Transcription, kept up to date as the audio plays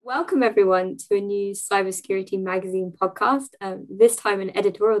Welcome everyone to a new Cybersecurity Magazine podcast, this time an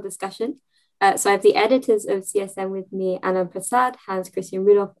editorial discussion. So I have the editors of CSM with me, Anand Prasad, Hans Christian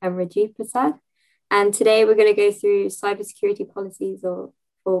Rudolph, and Rajiv Prasad. And today we're going to go through cybersecurity policies for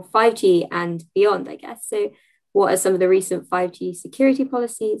 5G and beyond, I guess. So what are some of the recent 5G security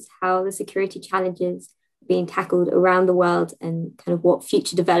policies, how the security challenges are being tackled around the world, and kind of what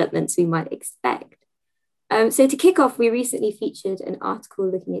future developments we might expect. So to kick off, we recently featured an article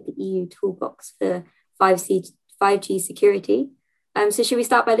looking at the EU toolbox for 5G security. So should we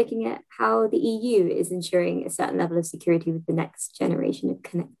start by looking at how the EU is ensuring a certain level of security with the next generation of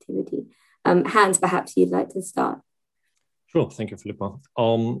connectivity? Hans, perhaps you'd like to start. Sure, thank you, Philippa.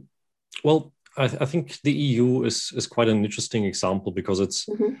 I think the EU is quite an interesting example because it's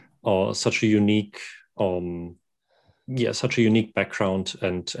such a unique background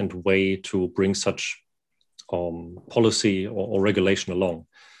and way to bring such policy or regulation along.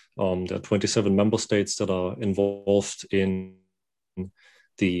 There are 27 member states that are involved in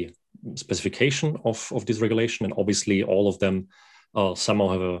the specification of this regulation, and obviously all of them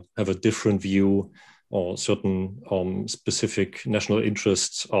somehow have a different view or certain specific national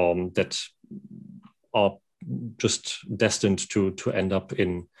interests that are just destined to end up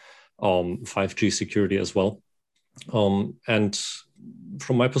in 5G security as well. And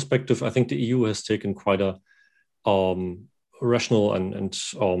from my perspective, I think the EU has taken quite a rational and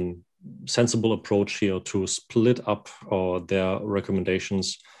sensible approach here to split up their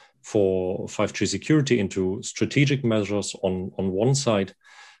recommendations for 5G security into strategic measures on one side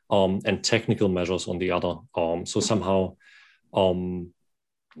and technical measures on the other. So somehow,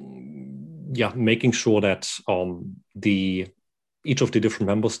 making sure that each of the different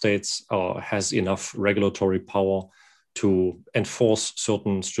member states has enough regulatory power to enforce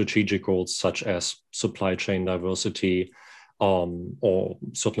certain strategic goals, such as supply chain diversity or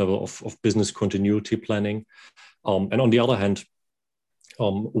certain level of business continuity planning. And on the other hand,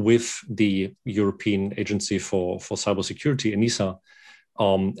 with the European Agency for Cybersecurity, ENISA,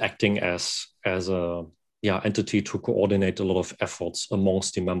 acting as a entity to coordinate a lot of efforts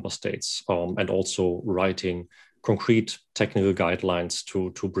amongst the member states, and also writing concrete technical guidelines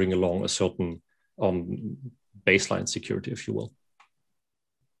to bring along a certain baseline security, if you will.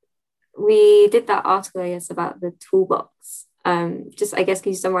 We did that article, I guess, about the toolbox. Just, I guess,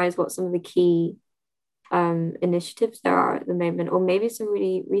 can you summarize what some of the key initiatives there are at the moment, or maybe some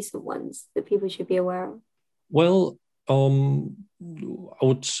really recent ones that people should be aware of? Well, I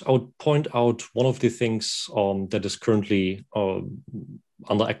would point out one of the things that is currently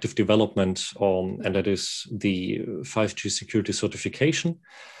under active development, and that is the 5G security certification.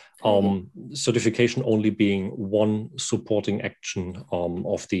 Certification only being one supporting action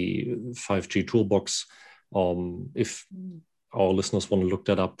of the 5G toolbox. If our listeners want to look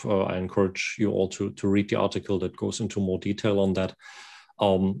that up, I encourage you all to read the article that goes into more detail on that.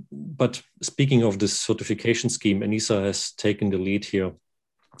 But speaking of this certification scheme, ENISA has taken the lead here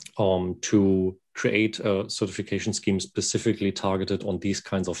to create a certification scheme specifically targeted on these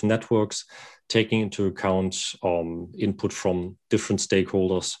kinds of networks, taking into account input from different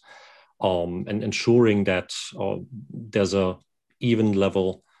stakeholders, and ensuring that there's a even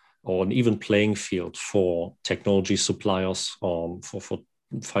level or an even playing field for technology suppliers for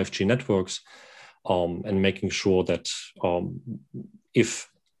 5G networks, and making sure that if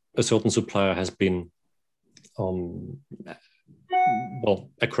a certain supplier has been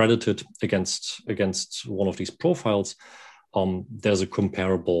accredited against one of these profiles, there's a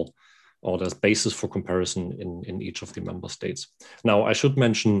comparable, or there's basis for comparison in each of the member states. Now, I should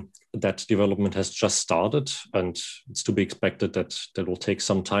mention that development has just started, and it's to be expected that will take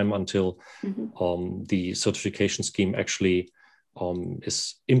some time until the certification scheme actually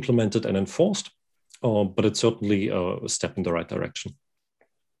is implemented and enforced, but it's certainly a step in the right direction.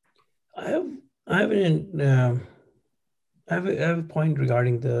 I have a point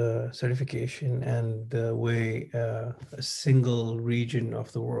regarding the certification and the way a single region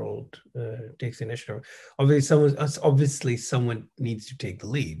of the world takes initiative. Obviously, someone needs to take the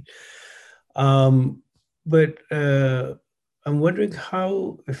lead. But I'm wondering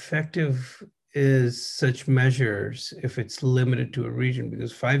how effective is such measures if it's limited to a region,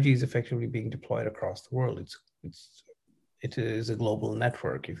 because 5G is effectively being deployed across the world. It is a global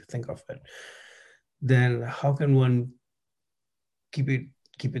network, if you think of it. Then how can one keep it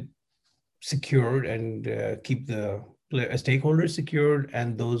secured and keep the stakeholders secured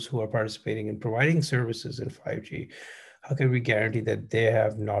and those who are participating in providing services in 5G? How can we guarantee that they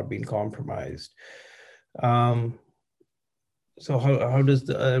have not been compromised? So how does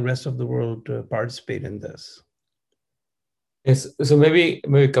the rest of the world participate in this? Yes, so maybe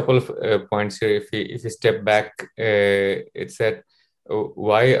a couple of points here. If we step back, it's that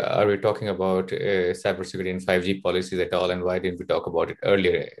why are we talking about cybersecurity and 5G policies at all, and why didn't we talk about it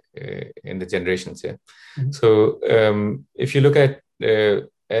earlier in the generations here? Mm-hmm. So if you look at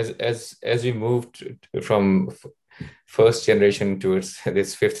as we moved from first generation towards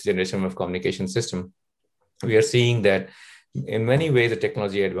this fifth generation of communication system, we are seeing that in many ways the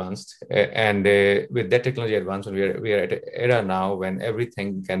technology advanced, and with that technology advancement, we are at an era now when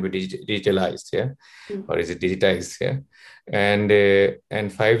everything can be digitalized, or is it digitized, and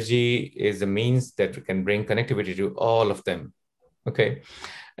 5G is a means that can bring connectivity to all of them, okay,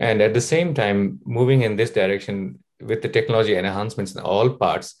 and at the same time moving in this direction with the technology enhancements in all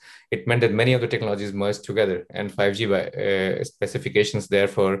parts, it meant that many of the technologies merged together, and 5G specifications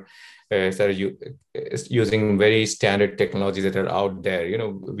therefore started using very standard technologies that are out there,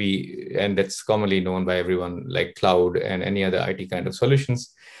 and that's commonly known by everyone, like cloud and any other IT kind of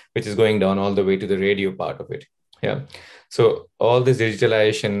solutions, which is going down all the way to the radio part of it. Yeah. So all this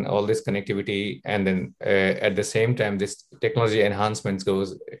digitalization, all this connectivity, and then at the same time, this technology enhancements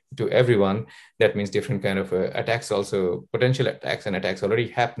goes to everyone. That means different kind of attacks, also potential attacks and attacks already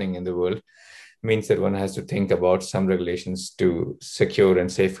happening in the world, means that one has to think about some regulations to secure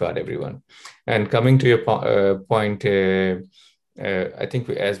and safeguard everyone. And coming to your point, I think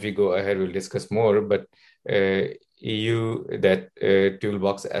as we go ahead, we'll discuss more, but EU, that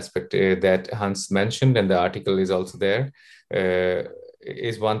toolbox aspect that Hans mentioned, and the article is also there,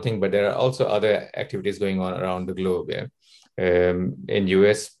 is one thing, but there are also other activities going on around the globe. Yeah? In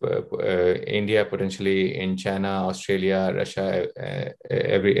US, India, potentially in China, Australia, Russia,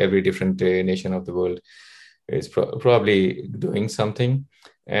 every different nation of the world is probably doing something.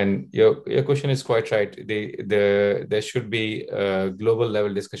 And your question is quite right. There should be a global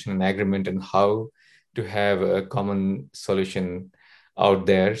level discussion and agreement on how to have a common solution out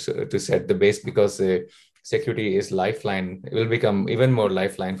there to set the base, because security is lifeline. It will become even more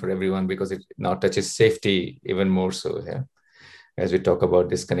lifeline for everyone because it now touches safety even more so, as we talk about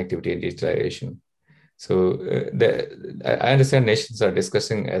this connectivity and digitalization. So I understand nations are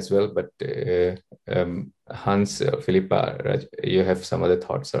discussing as well, but Hans, Philippa, you have some other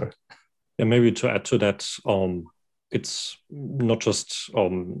thoughts? Or maybe to add to that, it's not just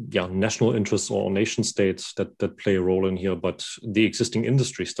national interests or nation states that play a role in here, but the existing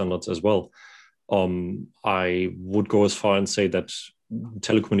industry standards as well. I would go as far and say that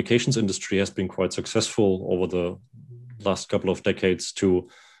telecommunications industry has been quite successful over the last couple of decades to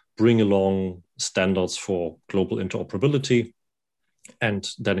bring along standards for global interoperability, and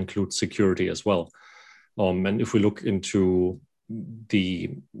that includes security as well. And if we look into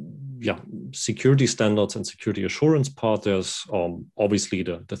the security standards and security assurance part, there's obviously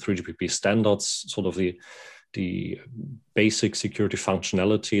the 3GPP standards, sort of the basic security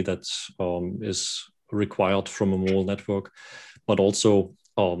functionality that is required from a mobile network, but also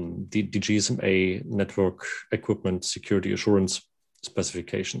the GSMA network equipment security assurance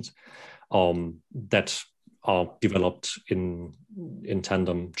specifications that are developed in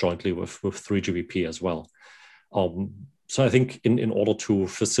tandem jointly with 3GPP as well. So I think in order to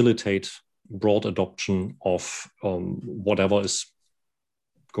facilitate broad adoption of whatever is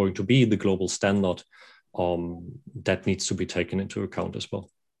going to be the global standard, that needs to be taken into account as well.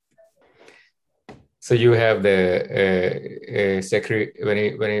 So you have the security,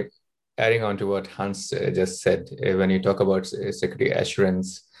 when you adding on to what Hans just said, when you talk about security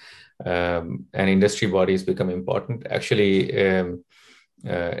assurance and industry bodies become important, actually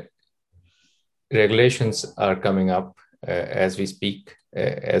regulations are coming up as we speak,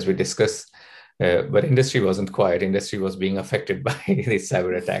 as we discuss, but industry wasn't quiet. Industry was being affected by these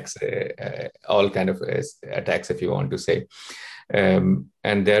cyber attacks, all kind of attacks, if you want to say. And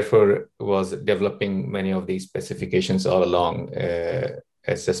therefore was developing many of these specifications all along,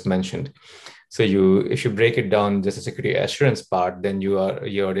 as just mentioned. So if you break it down, just a security assurance part, then you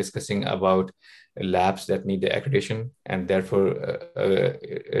are discussing about labs that need the accreditation, and therefore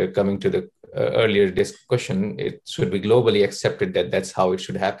coming to the earlier discussion, it should be globally accepted that that's how it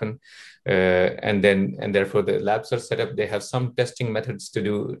should happen. And therefore the labs are set up. They have some testing methods to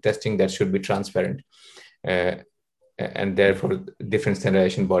do testing that should be transparent. And therefore different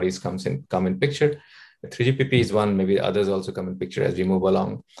standardization bodies come in picture. 3GPP is one, maybe others also come in picture as we move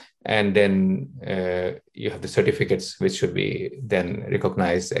along. And then you have the certificates, which should be then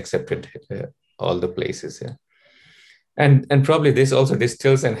recognized, accepted all the places. Yeah. And probably this also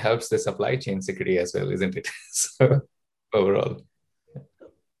distills and helps the supply chain security as well, isn't it? So overall.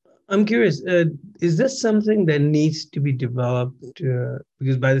 I'm curious, is this something that needs to be developed?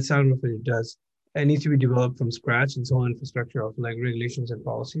 Because by the sound of it, it does. it needs to be developed from scratch, its whole infrastructure of like regulations and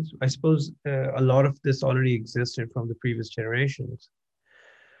policies. I suppose a lot of this already existed from the previous generations.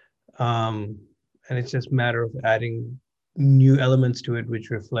 And it's just a matter of adding new elements to it, which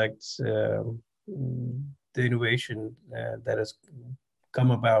reflects the innovation that has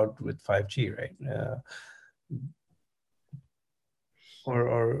come about with 5G, right?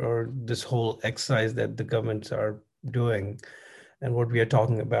 Or this whole exercise that the governments are doing, and what we are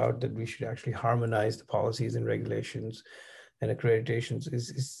talking about, that we should actually harmonize the policies and regulations and accreditations.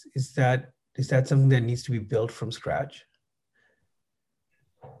 Is that something that needs to be built from scratch?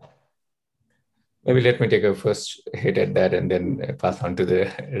 Maybe let me take a first hit at that and then pass on to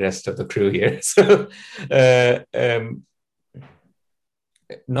the rest of the crew here. So,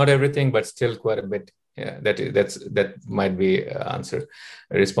 not everything, but still quite a bit. Yeah, that might be a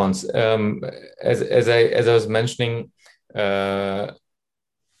response. As I was mentioning, when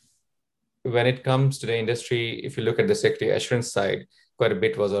it comes to the industry, if you look at the security assurance side, quite a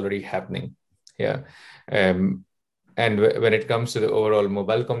bit was already happening. Yeah. And when it comes to the overall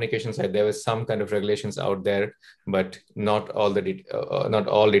mobile communication side, there was some kind of regulations out there, but not all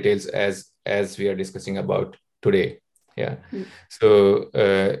details as we are discussing about today. Yeah. So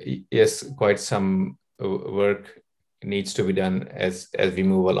yes, quite some work needs to be done as we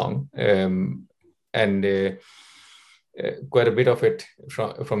move along, and quite a bit of it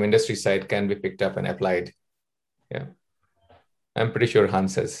from industry side can be picked up and applied. Yeah, I'm pretty sure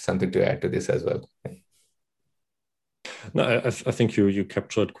Hans has something to add to this as well. No, I think you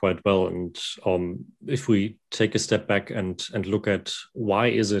captured quite well. And if we take a step back and look at why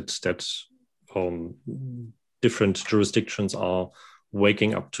is it that different jurisdictions are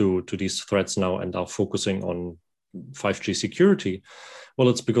waking up to these threats now and are focusing on 5G security, well,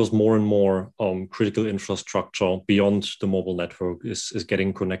 it's because more and more critical infrastructure beyond the mobile network is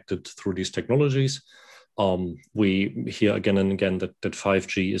getting connected through these technologies. We hear again and again that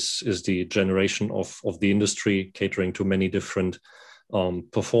 5G is the generation of the industry, catering to many different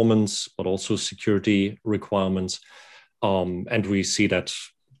performance, but also security requirements. And we see that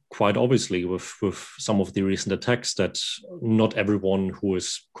quite obviously with some of the recent attacks, that not everyone who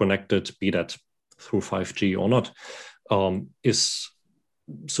is connected, be that through 5G or not, is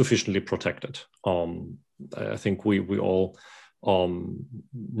sufficiently protected. I think we all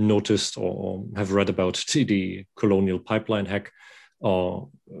noticed or have read about the Colonial Pipeline hack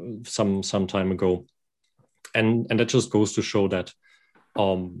some time ago, and that just goes to show that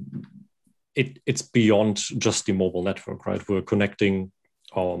it's beyond just the mobile network, right? We're connecting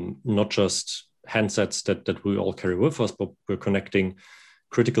not just handsets that we all carry with us, but we're connecting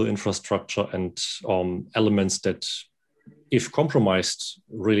critical infrastructure and elements that, if compromised,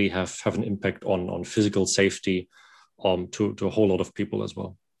 really have an impact on physical safety to a whole lot of people as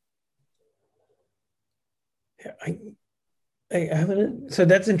well. Yeah, so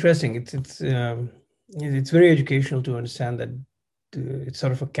that's interesting. It's very educational to understand that it's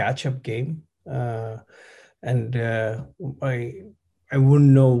sort of a catch-up game, and I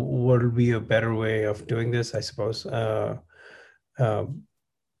wouldn't know what would be a better way of doing this, I suppose.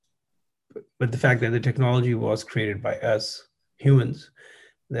 But the fact that the technology was created by us humans,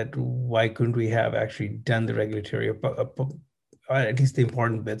 that why couldn't we have actually done the regulatory, at least the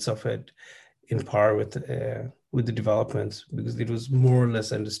important bits of it, in par with the developments, because it was more or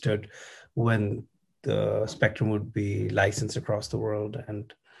less understood when the spectrum would be licensed across the world.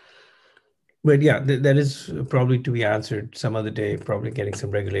 But yeah, that is probably to be answered some other day, probably getting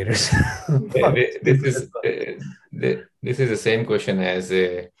some regulators. This is the same question as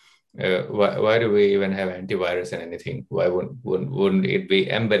why do we even have antivirus and anything? Why wouldn't it be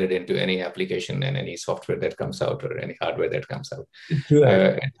embedded into any application and any software that comes out or any hardware that comes out?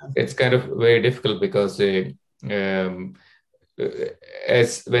 It's kind of very difficult because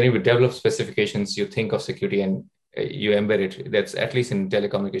as when you develop specifications, you think of security and you embed it. That's at least in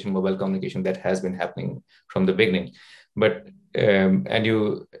telecommunication, mobile communication, that has been happening from the beginning. But and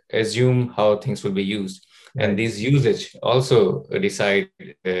you assume how things will be used. Right. And these usage also decide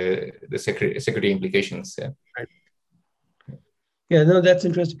the security implications. Yeah. Right. Yeah, no, that's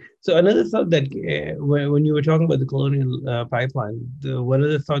interesting. So another thought that when you were talking about the Colonial Pipeline, one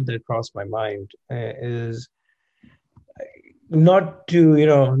other thought that crossed my mind is not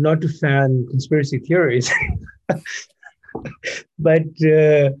to fan conspiracy theories, but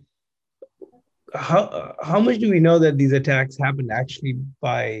how much do we know that these attacks happened actually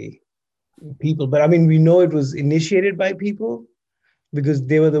by people? But I mean, we know it was initiated by people because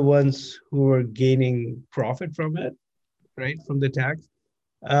they were the ones who were gaining profit from it, right, from the attacks.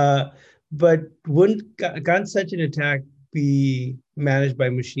 But can't such an attack be managed by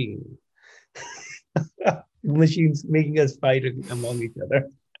machine? Machines making us fight among each other.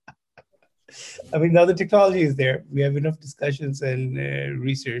 I mean, now the technology is there. We have enough discussions and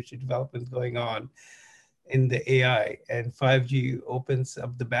research and development going on in the AI, and 5G opens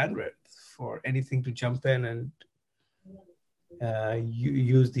up the bandwidth for anything to jump in and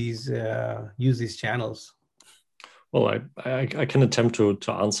use these channels. Well, I can attempt to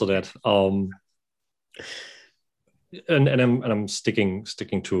answer that. And I'm sticking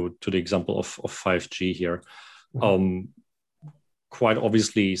to the example of 5G here. Quite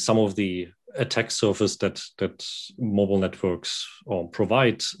obviously, some of the attack surface that mobile networks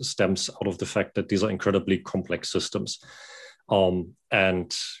provide stems out of the fact that these are incredibly complex systems,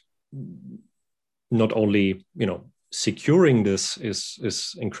 and not only securing this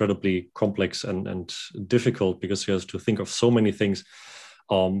is incredibly complex and difficult because you have to think of so many things,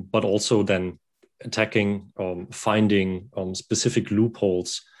 but also then attacking, finding specific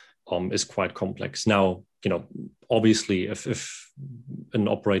loopholes is quite complex. Now, obviously, if an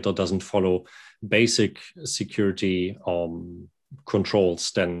operator doesn't follow basic security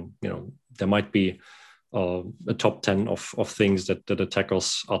controls, then there might be a top 10 of things that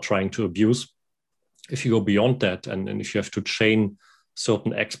attackers are trying to abuse. If you go beyond that, and if you have to chain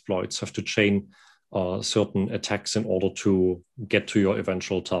certain exploits, have to chain certain attacks in order to get to your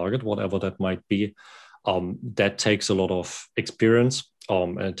eventual target, whatever that might be, that takes a lot of experience,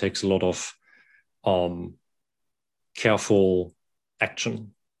 and it takes a lot of careful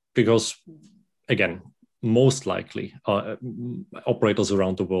action, because again, most likely operators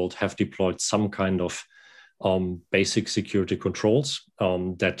around the world have deployed some kind of basic security controls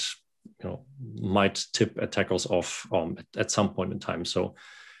that might tip attackers off at some point in time. So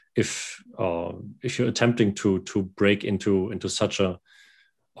if you're attempting to break into such a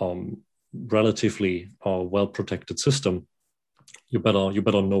relatively well protected system, you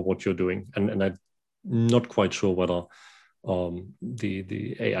better know what you're doing. And I'm not quite sure whether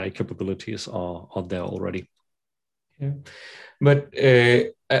the AI capabilities are there already. Yeah, but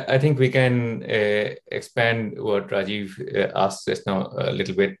I think we can expand what Rajiv asked just now a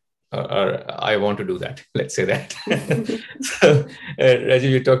little bit, or I want to do that. Let's say that. So, Rajiv,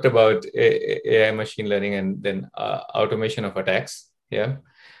 you talked about AI, machine learning, and then automation of attacks. Yeah,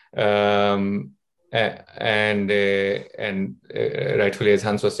 and rightfully, as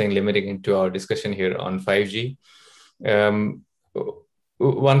Hans was saying, limiting into our discussion here on 5G.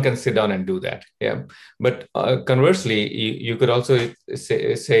 One can sit down and do that, yeah. But conversely, you could also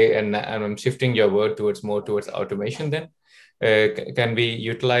say, and I'm shifting your word more towards automation. Then can be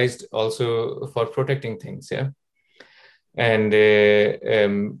utilized also for protecting things, yeah. And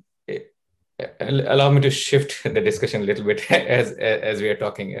allow me to shift the discussion a little bit as we are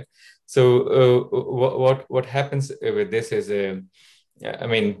talking here. So what happens with this is. I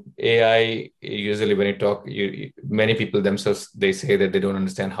mean, AI, usually when you talk, many people themselves, they say that they don't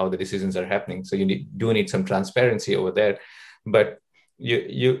understand how the decisions are happening. So you do need some transparency over there. But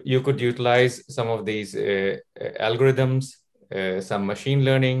you could utilize some of these algorithms, some machine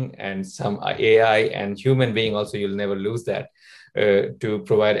learning, and some AI and human being also, you'll never lose that, to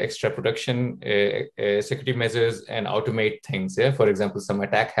provide extra protection, security measures, and automate things. Yeah, for example, some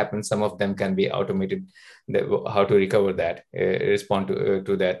attack happens, some of them can be automated. How to recover that, respond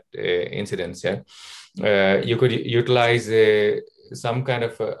to that incidents. Yeah, you could utilize some kind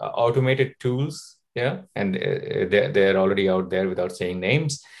of automated tools. Yeah, and they're already out there without saying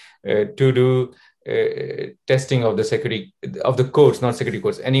names, to do testing of the security of the codes, not security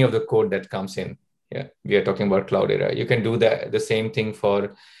codes, any of the code that comes in. Yeah, we are talking about cloud era. You can do the same thing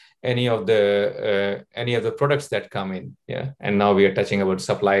for any of the products that come in. Yeah, and now we are touching about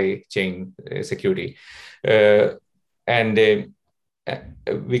supply chain security, and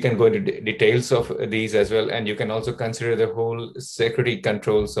we can go into details of these as well. And you can also consider the whole security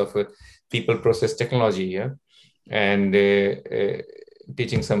controls of people, process, technology. Yeah, and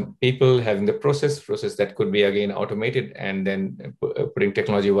teaching some people, having the process that could be again automated, and then putting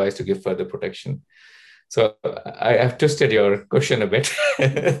technology wise to give further protection. So I have twisted your question a bit,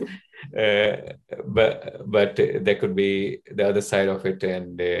 but there could be the other side of it,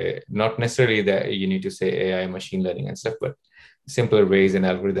 and not necessarily that you need to say AI, machine learning and stuff, but simpler ways and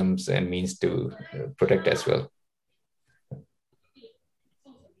algorithms and means to protect as well.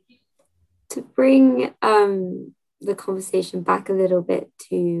 To bring the conversation back a little bit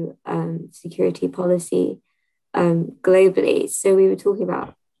to security policy globally. So we were talking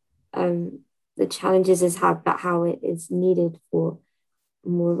about the challenges but how it is needed for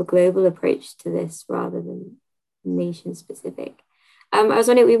more of a global approach to this rather than nation specific. I was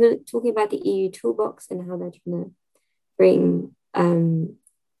wondering, we were talking about the EU toolbox and how they're trying to bring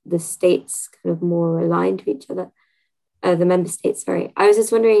the states kind of more aligned to each other, the member states, sorry. I was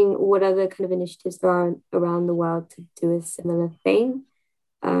just wondering what other kind of initiatives there are around the world to do a similar thing.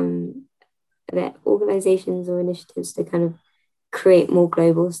 Are there organizations or initiatives to kind of create more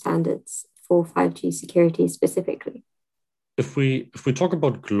global standards for 5G security specifically? If we talk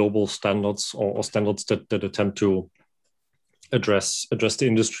about global standards or standards that attempt to address the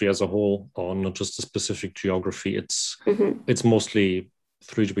industry as a whole, or not just a specific geography, it's mostly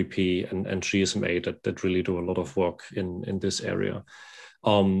 3GPP and GSMA that really do a lot of work in this area.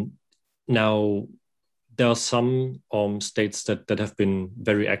 Now, there are some states that have been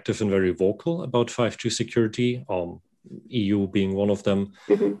very active and very vocal about 5G security, EU being one of them.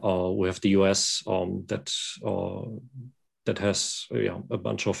 We have the US that has a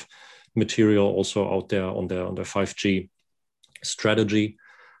bunch of material also out there on their 5G strategy,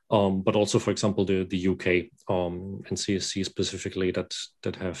 but also, for example, the UK and CSC specifically that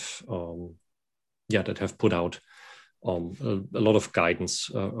have put out a lot of guidance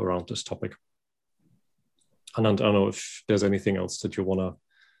around this topic. And I don't know if there's anything else that you want to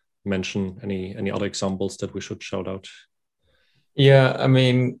mention, any other examples that we should shout out. Yeah, I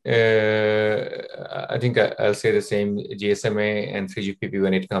mean, I think I'll say the same, GSMA and 3GPP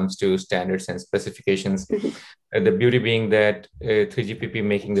when it comes to standards and specifications. The beauty being that 3GPP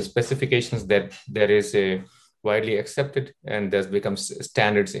making the specifications that is widely accepted, and thus becomes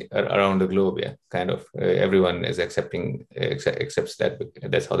standards around the globe. Yeah, kind of everyone is accepts that.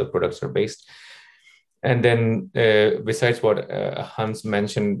 That's how the products are based. And then besides what Hans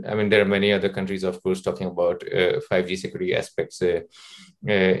mentioned, I mean, there are many other countries, of course, talking about 5G security aspects.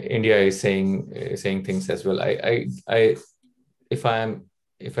 India is saying things as well. If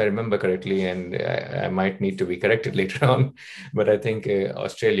I remember correctly, and I might need to be corrected later on, but I think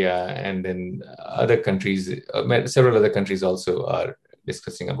Australia and then other countries, several other countries also are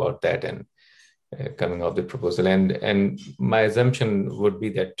discussing about that and coming up with proposal. And my assumption would be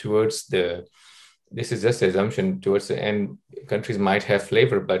that this is just an assumption, towards the end, countries might have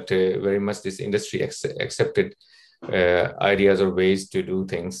flavor, but very much this industry accepted ideas or ways to do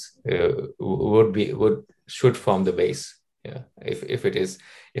things should form the base. Yeah,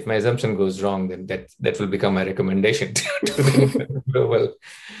 if my assumption goes wrong, then that will become my recommendation to the global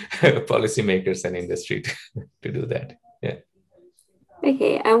policymakers and industry to do that. Yeah.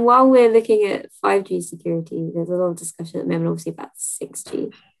 Okay, and while we're looking at 5G security, there's a lot of discussion at the moment, obviously, about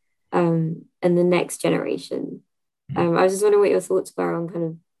 6G. And the next generation. I was just wondering what your thoughts were on kind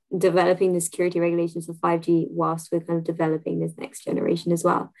of developing the security regulations for 5G whilst we're kind of developing this next generation as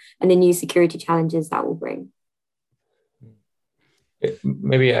well, and the new security challenges that will bring.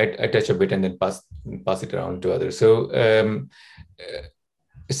 Maybe I touch a bit and then pass it around to others. So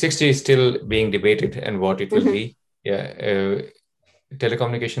 6G is still being debated and what it will be. Yeah.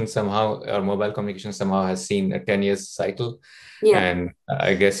 Telecommunications somehow, or mobile communication somehow, has seen a 10 years cycle. Yeah. And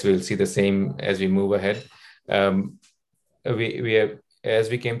I guess we'll see the same as we move ahead. We have, as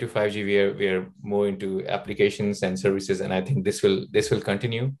we came to 5G, we are more into applications and services, and I think this will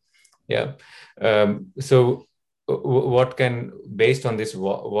continue. Yeah. So based on this,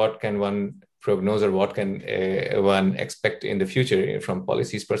 what can one prognose, or what can one expect in the future from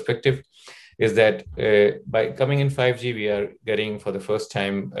policy's perspective, is that by coming in 5G, we are getting for the first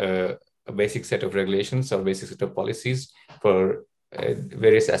time a basic set of regulations or basic set of policies for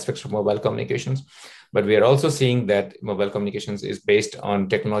various aspects of mobile communications. But we are also seeing that mobile communications is based on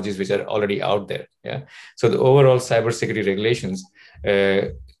technologies which are already out there. Yeah. So the overall cybersecurity regulations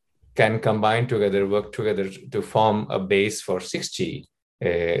can combine together, work together to form a base for 6G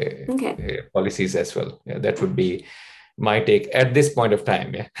policies as well. Yeah, that would be my take at this point of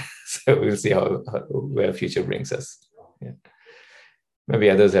time. Yeah. So we'll see where future brings us. Yeah. Maybe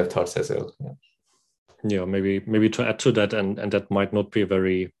others have thoughts as well. Yeah. Yeah, maybe to add to that, and that might not be a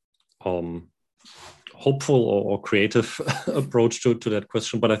very hopeful or creative approach to that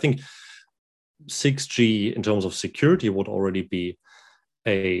question, but I think 6G in terms of security would already be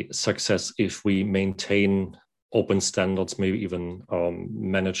a success if we maintain open standards, maybe even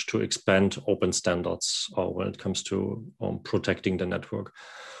manage to expand open standards when it comes to protecting the network.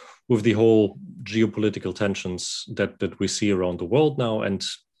 With the whole geopolitical tensions that we see around the world now, and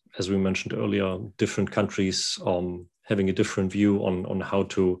as we mentioned earlier, different countries having a different view on how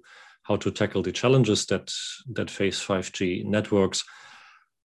to tackle the challenges that face 5G networks,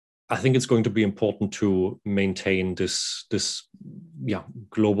 I think it's going to be important to maintain this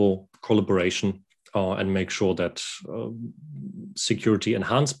global collaboration and make sure that security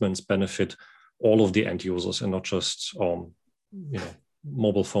enhancements benefit all of the end users and not just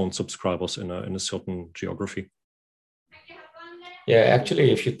mobile phone subscribers in a certain geography. Yeah,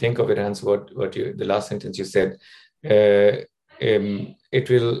 actually, if you think of it, Hans, the last sentence you said, uh, it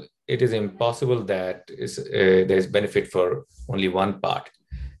is impossible that there is benefit for only one part,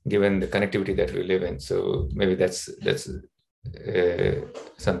 given the connectivity that we live in. So maybe that's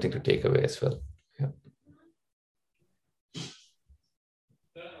something to take away as well. Yeah.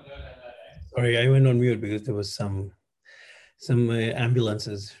 Sorry, I went on mute because there was some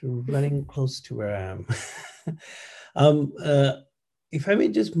ambulances running close to where I am. If I may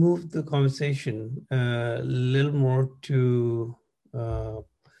just move the conversation a little more to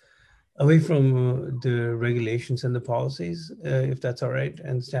away from the regulations and the policies, if that's all right,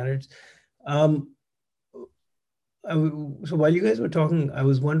 and standards. So while you guys were talking, I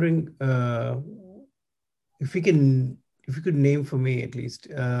was wondering if you could name for me at least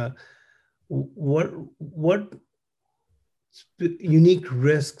what unique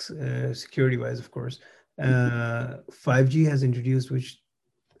risks, security-wise, of course, 5G has introduced, which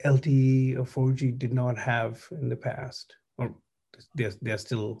LTE or 4G did not have in the past, or they're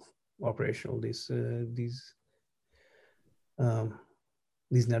still operational. These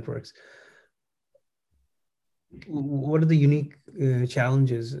networks. What are the unique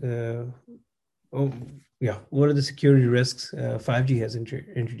challenges? What are the security risks 5G has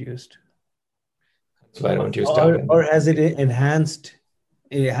introduced? So why don't you start? Or has it enhanced?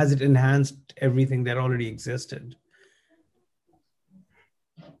 Has it enhanced everything that already existed?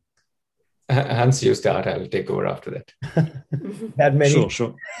 Hans, you start. I will take over after that. That many?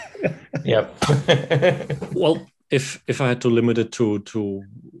 Sure. Yep. Well, if I had to limit it to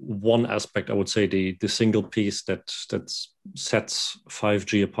one aspect, I would say the single piece that sets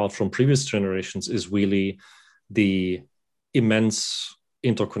 5G apart from previous generations is really the immense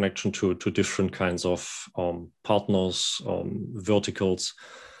interconnection to different kinds of partners, verticals,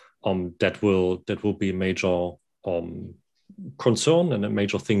 that will be a major concern and a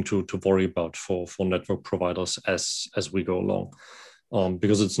major thing to worry about for network providers as we go along,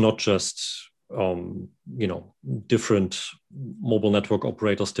 because it's not just different mobile network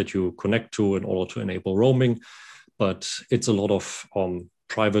operators that you connect to in order to enable roaming, but it's a lot of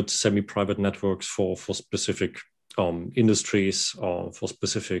private, semi-private networks for specific industries, for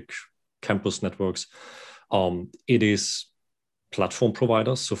specific campus networks. It is platform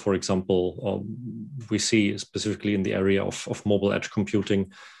providers. So for example, we see specifically in the area of mobile edge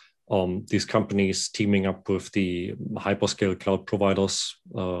computing, these companies teaming up with the hyperscale cloud providers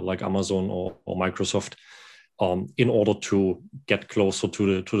like Amazon or Microsoft in order to get closer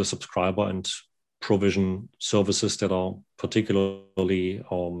to the subscriber and provision services that are particularly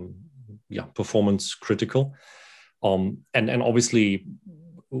performance critical. And obviously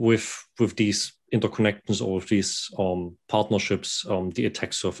with these interconnections or with these partnerships, the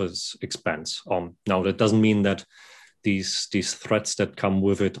attack surface expands. Now that doesn't mean that these threats that come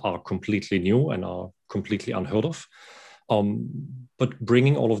with it are completely new and are completely unheard of. But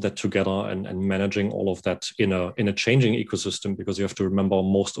bringing all of that together and managing all of that in a changing ecosystem, because you have to remember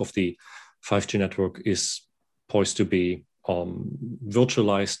most of the 5G network is poised to be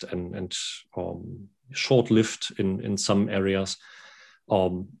virtualized and short-lived in some areas,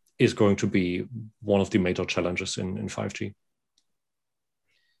 is going to be one of the major challenges in 5G.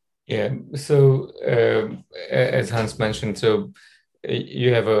 Yeah, so as Hans mentioned, so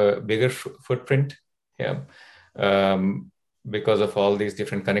you have a bigger footprint, because of all these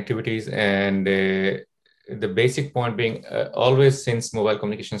different connectivities. And the basic point being, always since mobile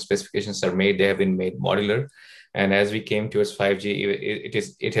communication specifications are made, they have been made modular. And as we came towards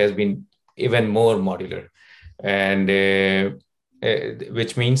 5G, it has been even more modular, and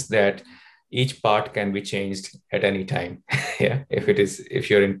which means that each part can be changed at any time. if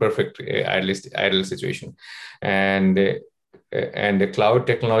you're in perfect idle situation, and the cloud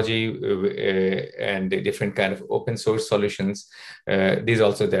technology and the different kind of open source solutions, these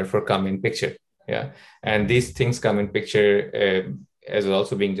also therefore come in picture. And these things come in picture, as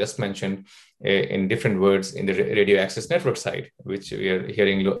also being just mentioned, in different words in the radio access network side, which we are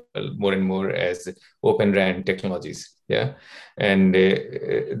hearing more and more as Open RAN technologies. And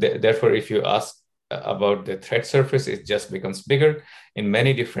therefore, if you ask about the threat surface, it just becomes bigger in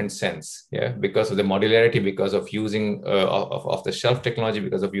many different sense, because of the modularity, because of using off the shelf technology,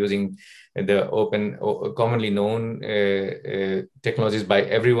 because of using the open, commonly known technologies by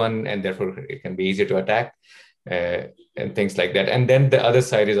everyone, and therefore it can be easier to attack, and things like that. And then the other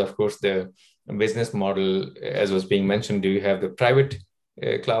side is, of course, the business model, as was being mentioned. Do you have the private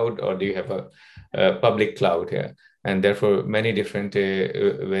cloud, or do you have a public cloud? And therefore many different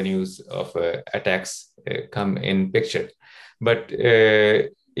venues of attacks come in picture. But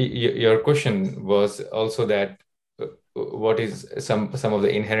your question was also that what is some of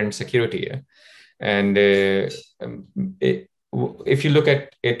the inherent security. Yeah? And if you look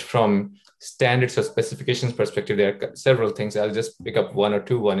at it from standards or specifications perspective, there are several things. I'll just pick up one or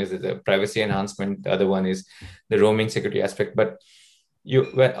two. One is the privacy enhancement. The other one is the roaming security aspect. But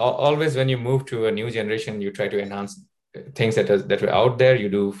always when you move to a new generation, you try to enhance things that were out there. You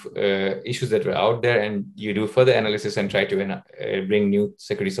do issues that were out there, and you do further analysis and try to bring new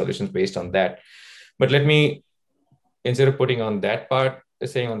security solutions based on that. But let me, instead of putting on that part,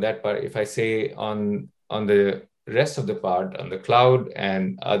 saying on that part, if I say on the rest of the part, on the cloud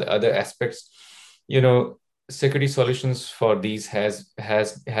and other aspects, security solutions for these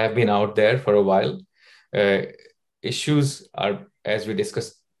have been out there for a while. Issues are, as we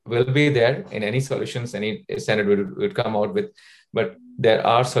discussed, will be there in any solutions, any standard would come out with, but there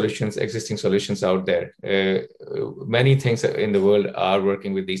are existing solutions out there. Many things in the world are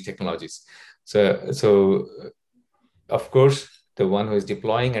working with these technologies. So of course, the one who is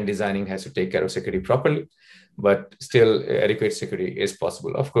deploying and designing has to take care of security properly, but still adequate security is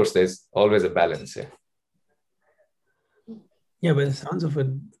possible. Of course, there's always a balance. Yeah, by the sounds of it,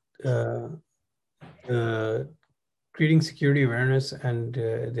 creating security awareness and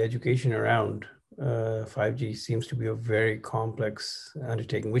the education around 5G seems to be a very complex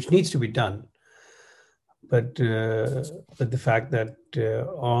undertaking, which needs to be done. But the fact that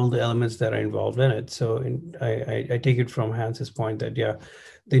all the elements that are involved in it. So I take it from Hans's point that, yeah,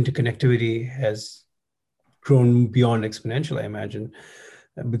 the interconnectivity has grown beyond exponential, I imagine,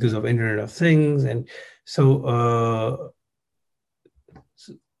 because of Internet of Things. And so,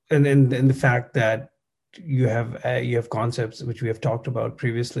 and the fact that you have concepts which we have talked about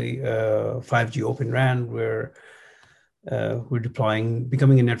previously, 5G Open RAN, where we're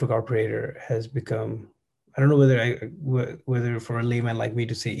becoming a network operator has become, I don't know whether for a layman like me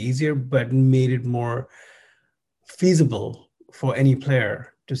to say easier, but made it more feasible for any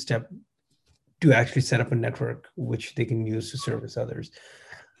player to actually set up a network which they can use to service others.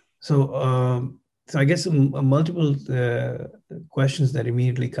 So, so I guess multiple questions that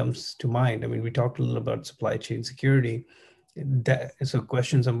immediately comes to mind. I mean, we talked a little about supply chain security. So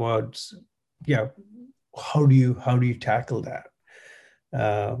questions about, yeah, how do you tackle that?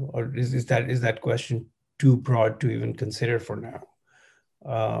 Or is that question too broad to even consider for now?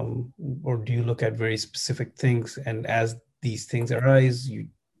 Or do you look at very specific things, and as these things arise,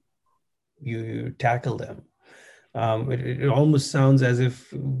 you tackle them? It almost sounds as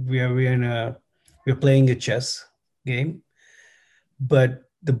if we're playing a chess game, but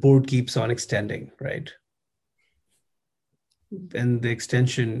the board keeps on extending, right? And the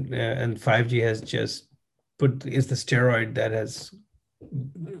extension and 5G has just is the steroid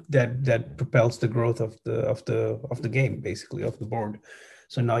that propels the growth of the game, basically, of the board.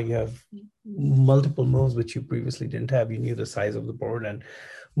 So now you have multiple moves which you previously didn't have. You knew the size of the board, and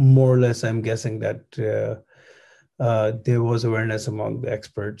more or less, I'm guessing that there was awareness among the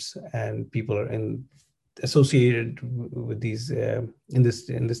experts and people associated with these in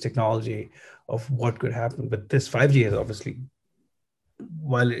this technology of what could happen. But this 5G has obviously,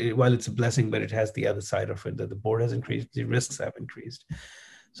 while it's a blessing, but it has the other side of it, that the board has increased, the risks have increased.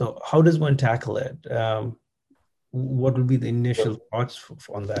 So how does one tackle it? What would be the initial thoughts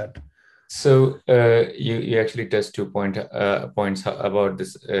on that? So you actually touched 2 points about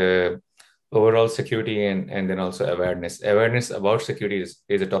this overall security and then also awareness. Awareness about security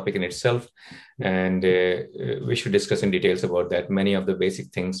is a topic in itself, and we should discuss in details about that. Many of the basic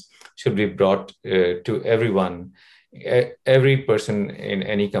things should be brought to everyone, every person in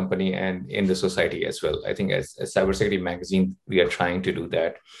any company and in the society as well. I think as Cybersecurity Magazine, we are trying to do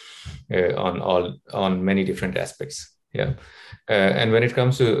that on many different aspects. Yeah, and when it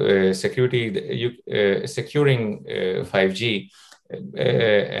comes to security, securing 5G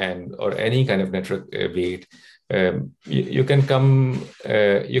and or any kind of network, be it, you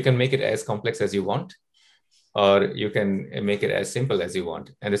can make it as complex as you want, or you can make it as simple as you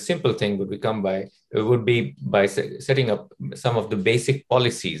want. And the simple thing would be by setting up some of the basic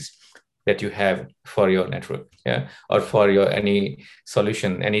policies that you have for your network, yeah, or for your any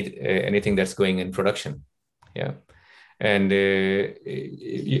solution, anything that's going in production, yeah. And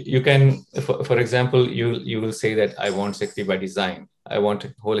you can, for example, you will say that I want security by design. I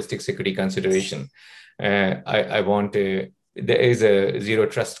want holistic security consideration. I want there is a zero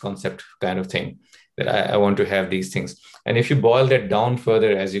trust concept kind of thing, that I want to have these things. And if you boil that down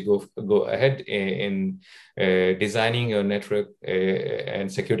further as you go ahead in designing your network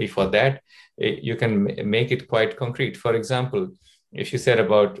and security for that, you can make it quite concrete. For example, if you said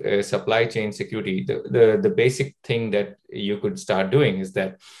about supply chain security, the basic thing that you could start doing is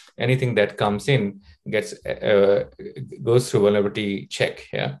that anything that comes in goes through vulnerability check.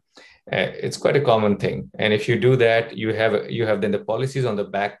 Yeah, it's quite a common thing. And if you do that, you have then the policies on the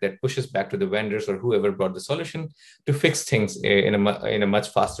back that pushes back to the vendors or whoever brought the solution to fix things in a much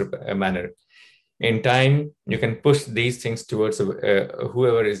faster manner. In time, you can push these things towards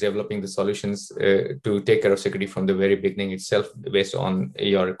whoever is developing the solutions to take care of security from the very beginning itself, based on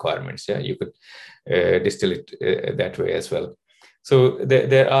your requirements. Yeah, you could distill it that way as well. So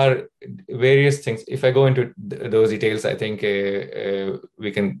there are various things. If I go into those details, I think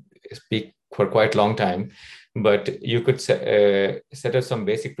we can speak for quite a long time. But you could set up some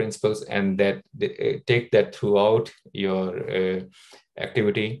basic principles and that take that throughout your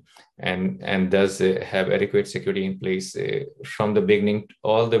activity, and thus have adequate security in place from the beginning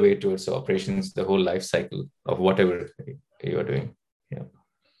all the way towards operations, the whole life cycle of whatever you are doing. Yeah.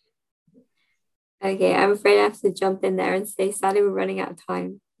 Okay, I'm afraid I have to jump in there and say, sadly, we're running out of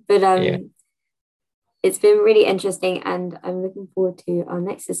time. But it's been really interesting, and I'm looking forward to our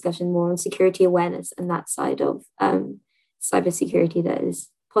next discussion more on security awareness and that side of cybersecurity that is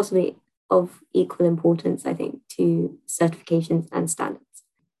possibly of equal importance, I think, to certifications and standards.